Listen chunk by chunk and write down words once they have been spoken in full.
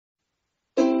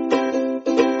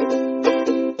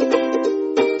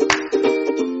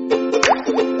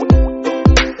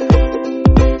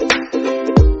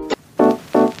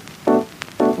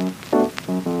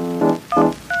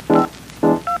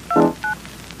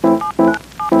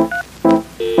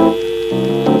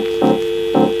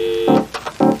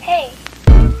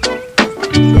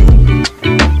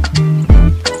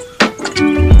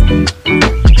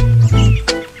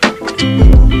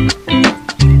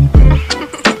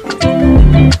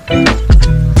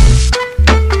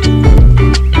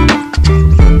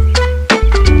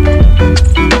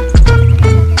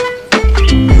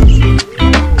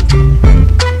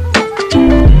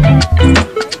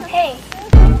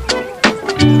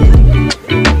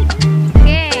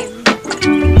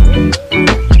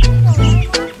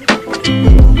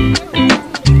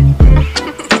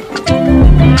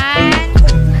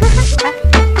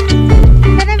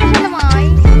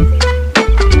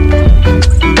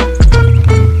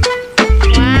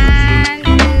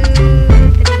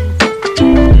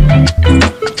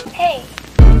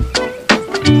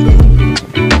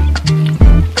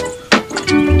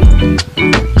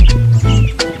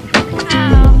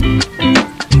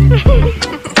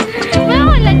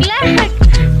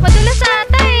Madulas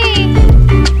ata eh.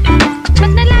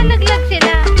 Ba't nalalaglag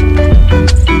sila?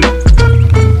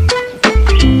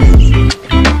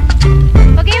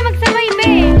 Huwag kayong magsabay, be.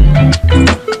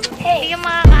 Hey, yung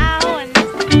mga kaahon.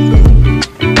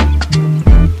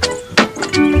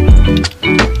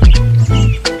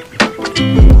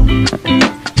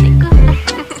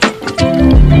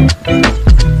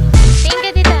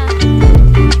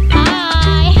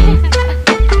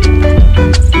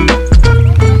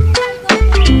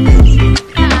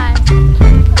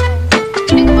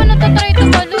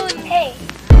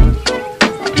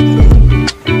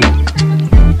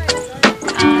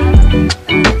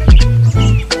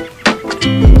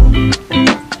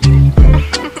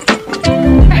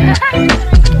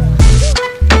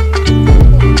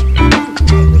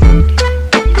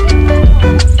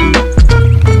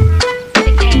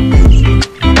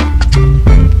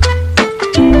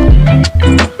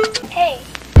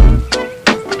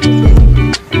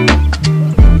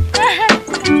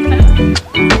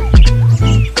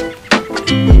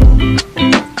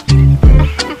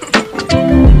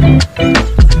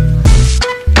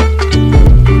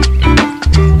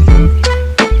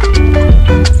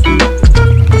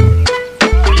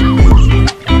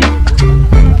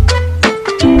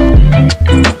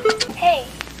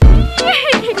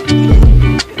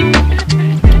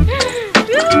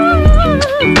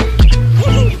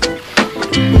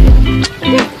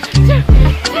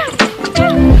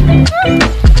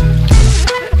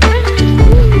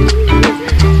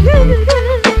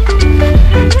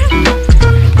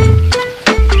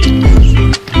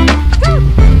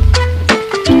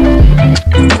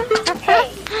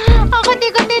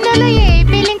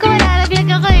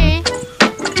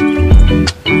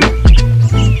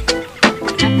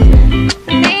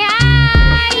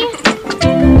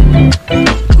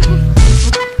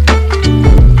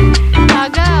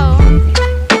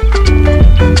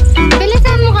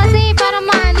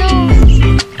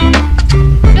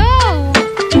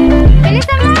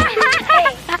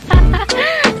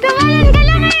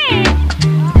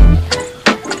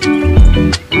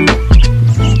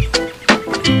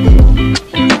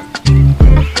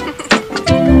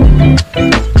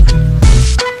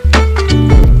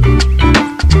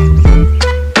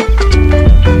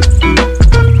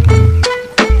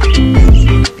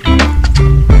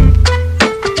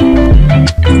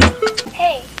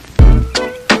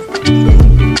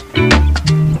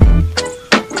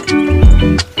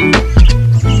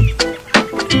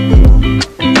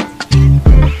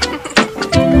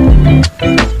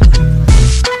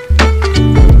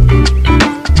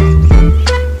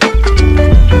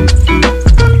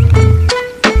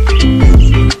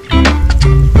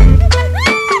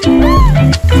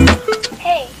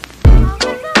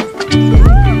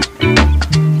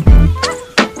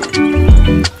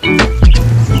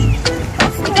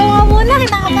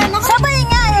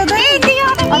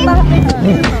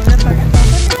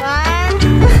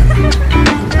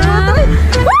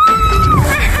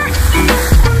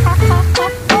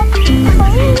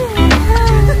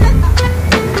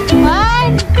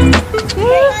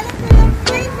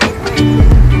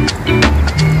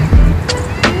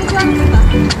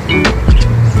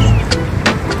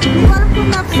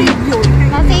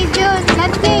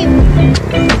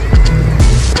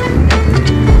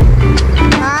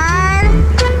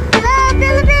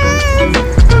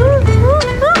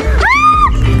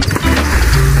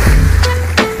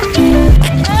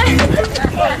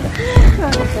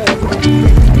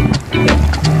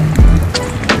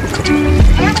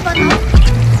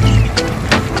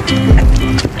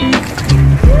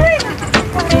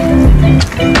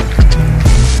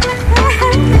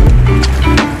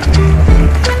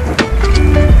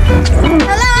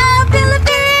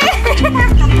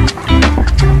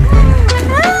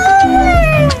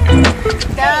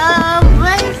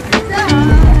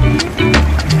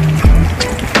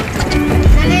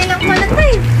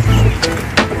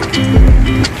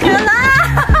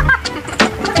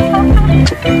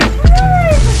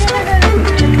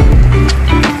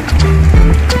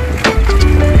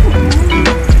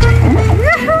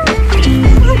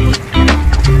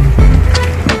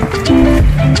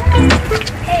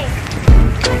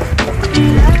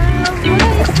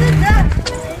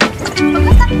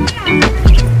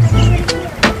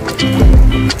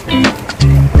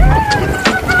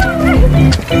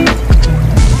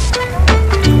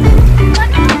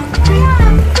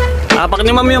 Tapak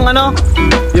ni ma'am yung ano,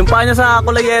 yung paa niya sa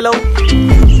kulay yellow.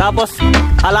 Tapos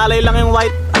alalay lang yung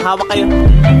white. Hawak kayo.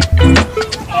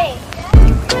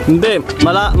 Hindi,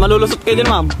 malulusot kayo dyan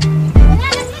ma'am.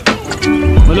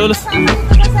 Malulusot.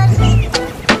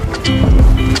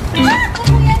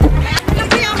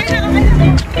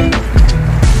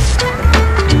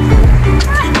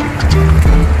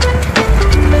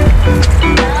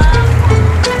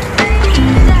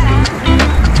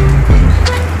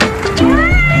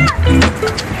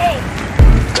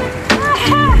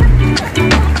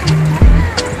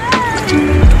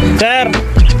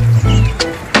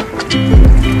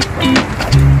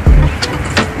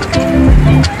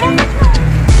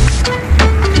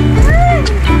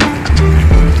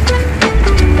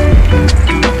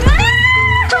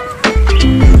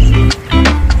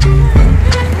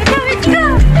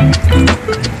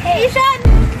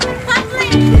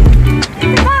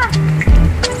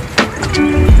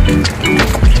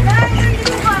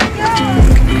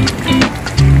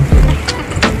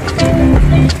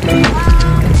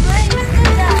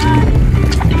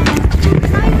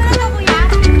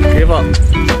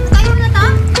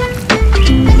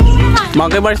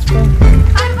 monkey bars po. Ano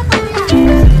ba ito yan?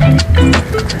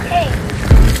 Hey.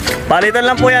 Palitan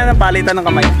lang po yan, palitan ng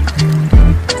kamay.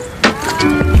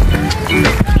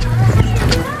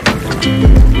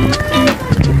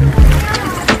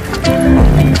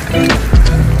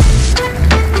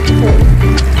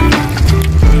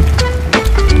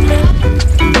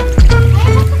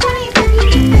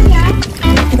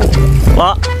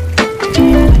 Pa.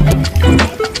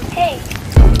 Hey.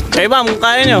 Hey ma'am,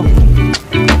 kaya nyo?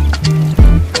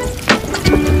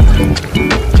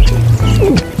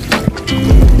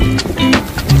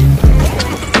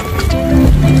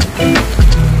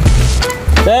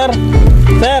 Sir,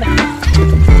 sir.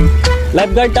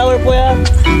 Lifeguard tower po yan.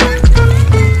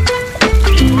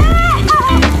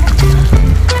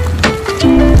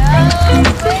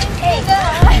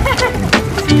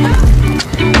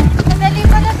 Madali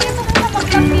pala dito kung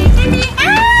magkapitin eh.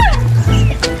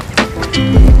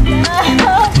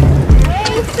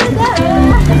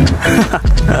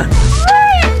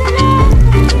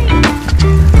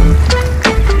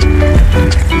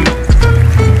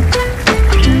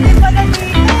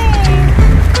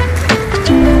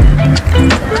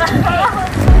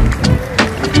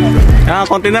 Ah,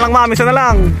 konti na lang ma'am, isa na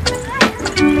lang.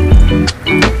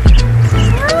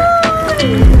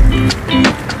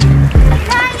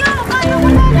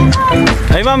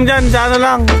 Ay ma'am, dyan, sa ano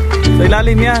lang. Sa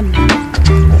ilalim yan.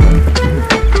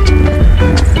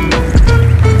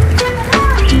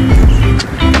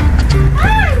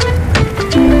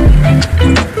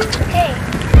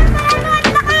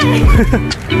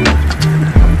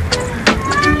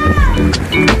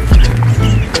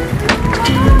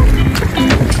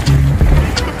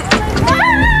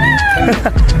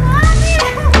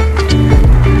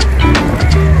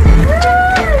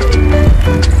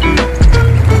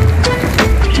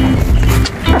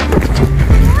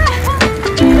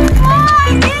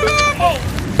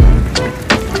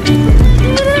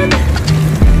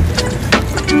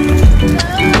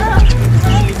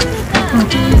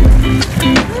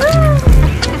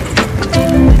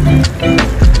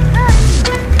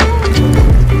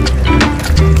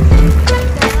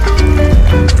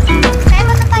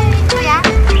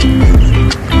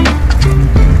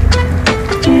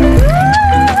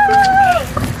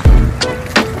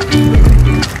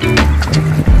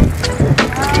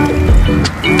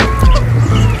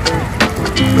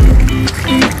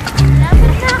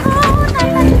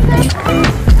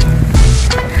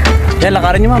 Yan,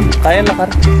 lakarin nyo ma'am. Kaya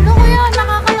lakarin. Ano ko yan?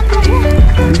 Nakakalap ako.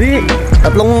 Hindi.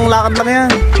 Tatlong lakad lang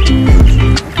yan.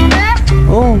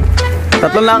 Oo.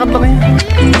 Tatlong lakad lang yan.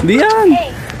 Hindi yan.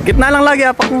 Gitna lang lagi,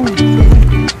 apak mo.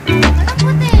 Anong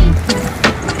puti?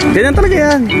 Ganyan talaga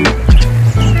yan.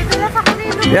 Pwede na sa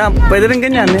kanino. Yan, pwede rin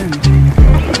ganyan. Yan.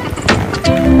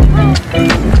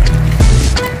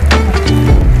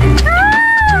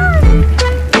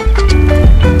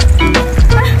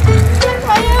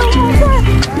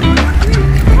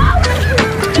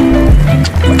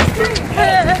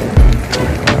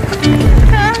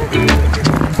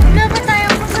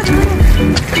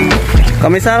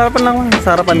 Kami sa harapan lang,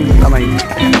 sa harapan kamay.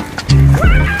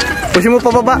 Pusin mo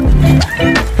pababa.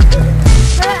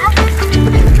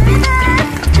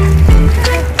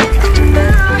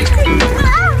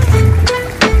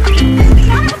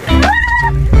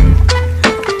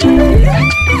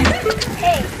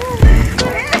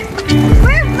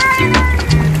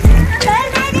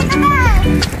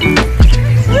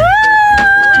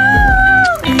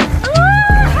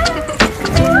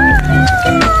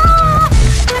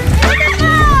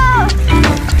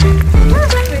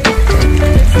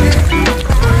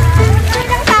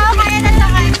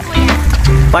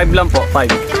 Five lang po,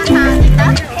 5.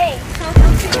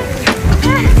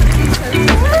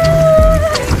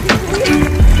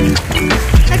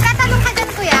 Nagtatanong ka dyan,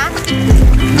 kuya?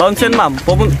 Bounce yan ma'am.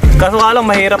 Kaso nga lang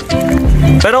mahirap.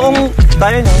 Pero kung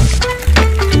kaya nyo.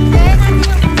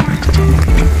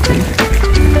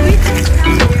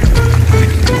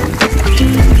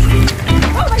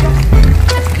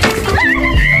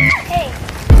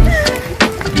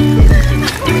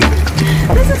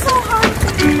 This is so hard.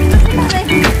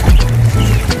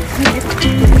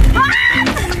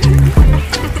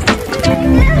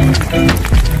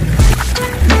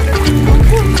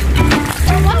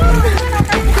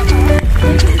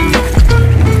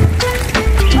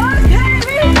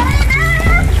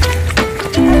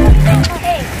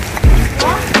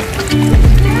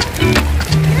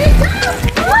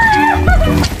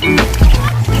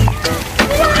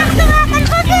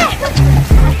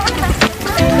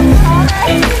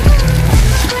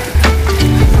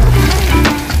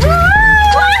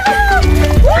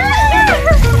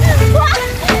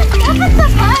 Dapat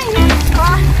sabay.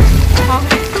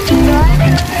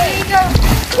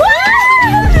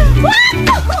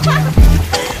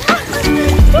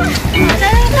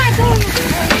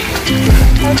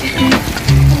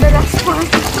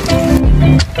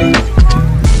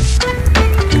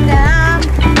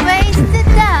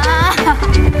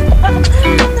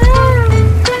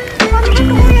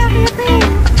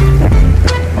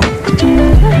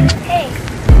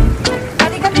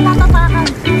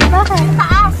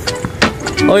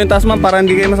 yung taas ma'am para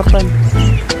hindi kayo masaktan.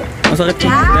 Masakit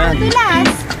yun. Ayan. Tulas.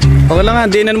 Okay lang nga,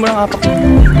 diinan mo lang apak.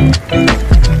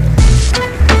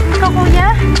 Ikaw kuya?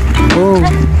 Oo.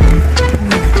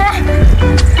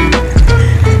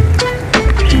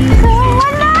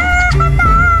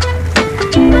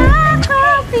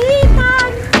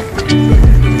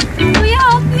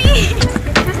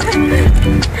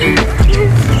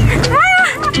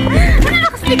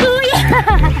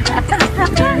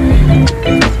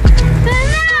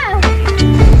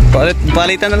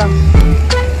 Palitan na lang.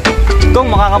 Kung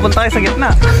makakapunta kayo sa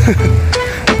gitna.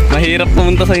 Mahirap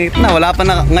pumunta sa gitna. Wala pa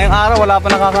na, ngayong araw wala pa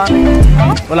nakakain.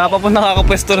 Wala pa po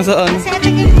nakakapwesto na saan.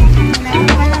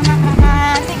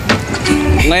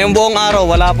 Ngayong buong araw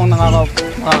wala pong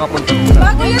nakakapunta.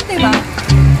 Bago yun, diba?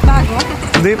 Bago?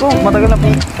 Hindi po, matagal na po.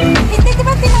 Hindi,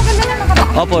 diba tinagal na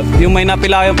nakataon? Opo, yung may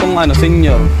napilayan pong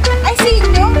senior. Ay,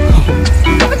 senior?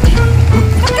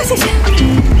 Ba't kasi siya?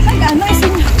 Nag-ano, ay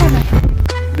senior pala.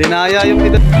 Dinaya yung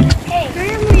edad.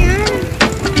 Kaya mo yan.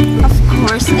 Of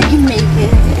course, I can make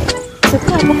it. Sa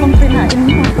tabo kong pinain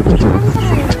mo.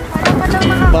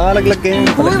 Baka laglag kayo.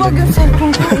 Uy, wag yung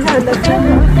cellphone ko ilalagyan.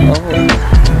 Opo.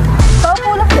 Paupo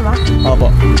lang, diba?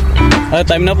 Opo. Ay,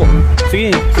 time na po.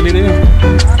 Sige, silinin nyo.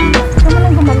 Tama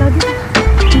lang gumala dito.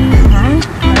 Ha?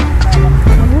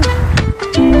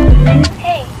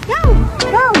 Hey, Go!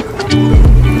 Go!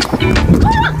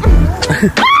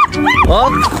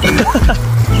 Oh!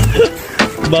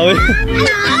 Bawi. Oh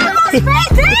my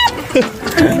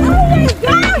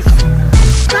gosh!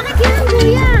 bakit yan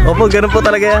kuya? Opo, ganun po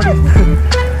talaga yan.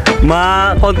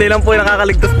 Konti lang po yung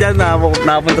nakakaligtas dyan na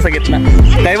napunta sa gitna.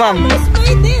 Kaya ma'am.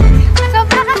 Made it!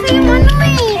 Sobra kasi yung ano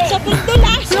eh. Sobrang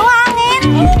tulas! Yung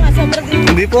hangin! Oo nga, sobrang tulas.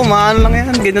 Hindi po, maano lang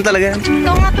yan. Ganyan talaga yan.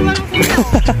 Ikaw nga tumalong kuya.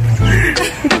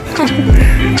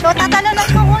 So tatalon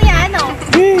ko kuya, ano?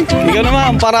 Ikaw na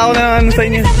ma'am, para ako na sa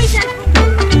inyo. Sabay cellphone.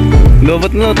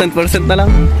 Lobot mo, 10% na lang.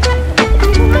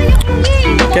 Hindi ko kaya kuya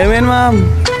eh. Kaya mo yan ma'am.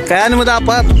 Kaya ano mo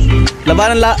dapat?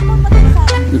 Labanan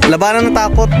ng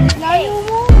takot. Layo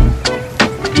mo.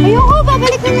 Ayoko,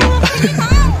 babalik na lang ako.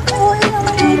 Oo, yun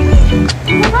naman yun.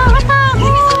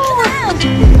 Nakakatakot.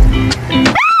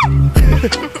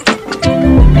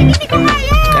 Hindi ko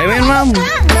kaya. Kaya mo yan ma'am.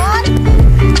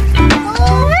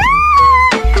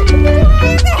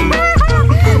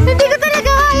 Hindi ko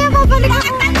talaga kaya, babalik ako.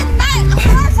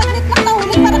 Saglit lang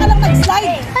nahuli para ka lang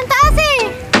nag-slide. Ang taas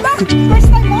eh. First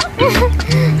time mo?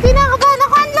 Kinakabahan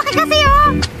ako, ang laki kasi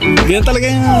oh. Ganyan talaga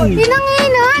yan.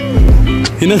 Hinanginan.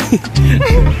 Hindi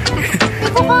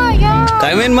ko kaya.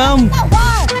 Kaya mo yan ma'am.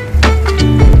 Tawad!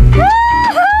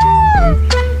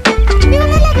 Hindi ko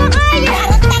talaga kaya.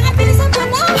 Parang tanga, bilisan mo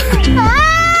na!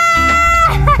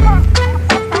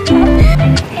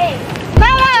 Hey,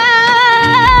 bye!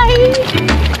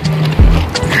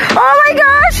 Oh my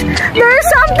gosh! There's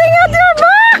something at your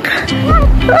back!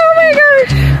 Oh my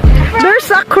gosh! There's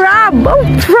a crab! Oh,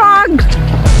 frog!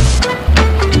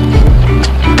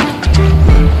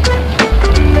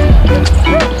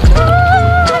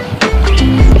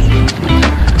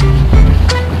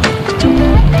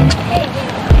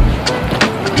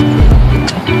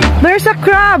 There's a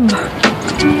crab!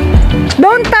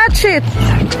 Don't touch it!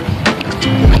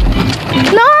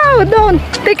 No! Don't!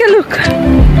 Take a look!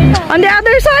 On the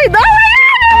other side! Oh my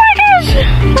god! Oh my gosh!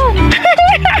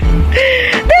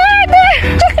 There! There!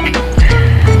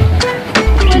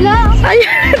 Wala.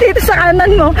 Ayan! Dito sa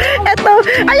kanan mo! Eto!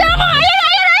 Ayan ko! Ayan!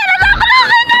 Ayan!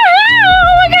 Ayan!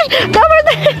 Oh my gosh! Cover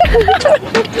there!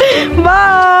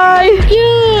 Bye!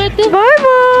 Cute. Bye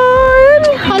bye!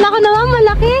 Kala ko naman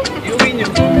malaki. Iuwi nyo.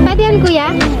 Pwede yan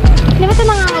kuya? Di ba ito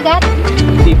nangangagat?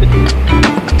 Sipit.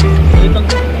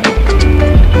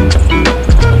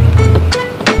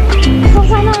 Kung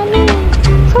sana ano eh.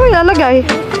 Saan mo ilalagay?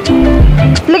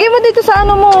 Lagay mo dito sa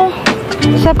ano mo.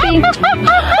 Sa pink.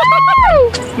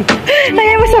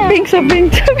 Lagay mo sa pink, sa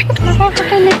pink, sa pink.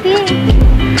 Nakakakaliti.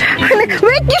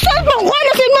 Wait, yung cellphone ko!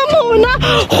 Alasin mo muna!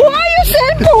 Kuha yung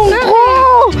cellphone ko!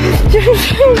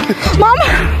 Mama!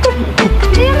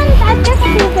 Hindi naman taas ka sa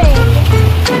tubig.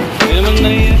 Hindi naman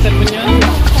na-cellphone nyo.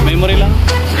 Memory lang.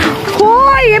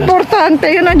 Hoy!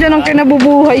 Importante! Yun nandiyan ang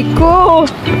kinabubuhay ko.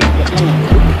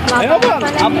 Ayun ba?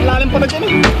 Lalim pa na dyan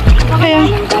eh. Kaya.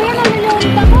 Kaya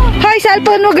nalulunod ako. Hi,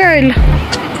 cellphone mo, girl!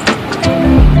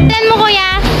 Saan mo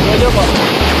kuya? Medyo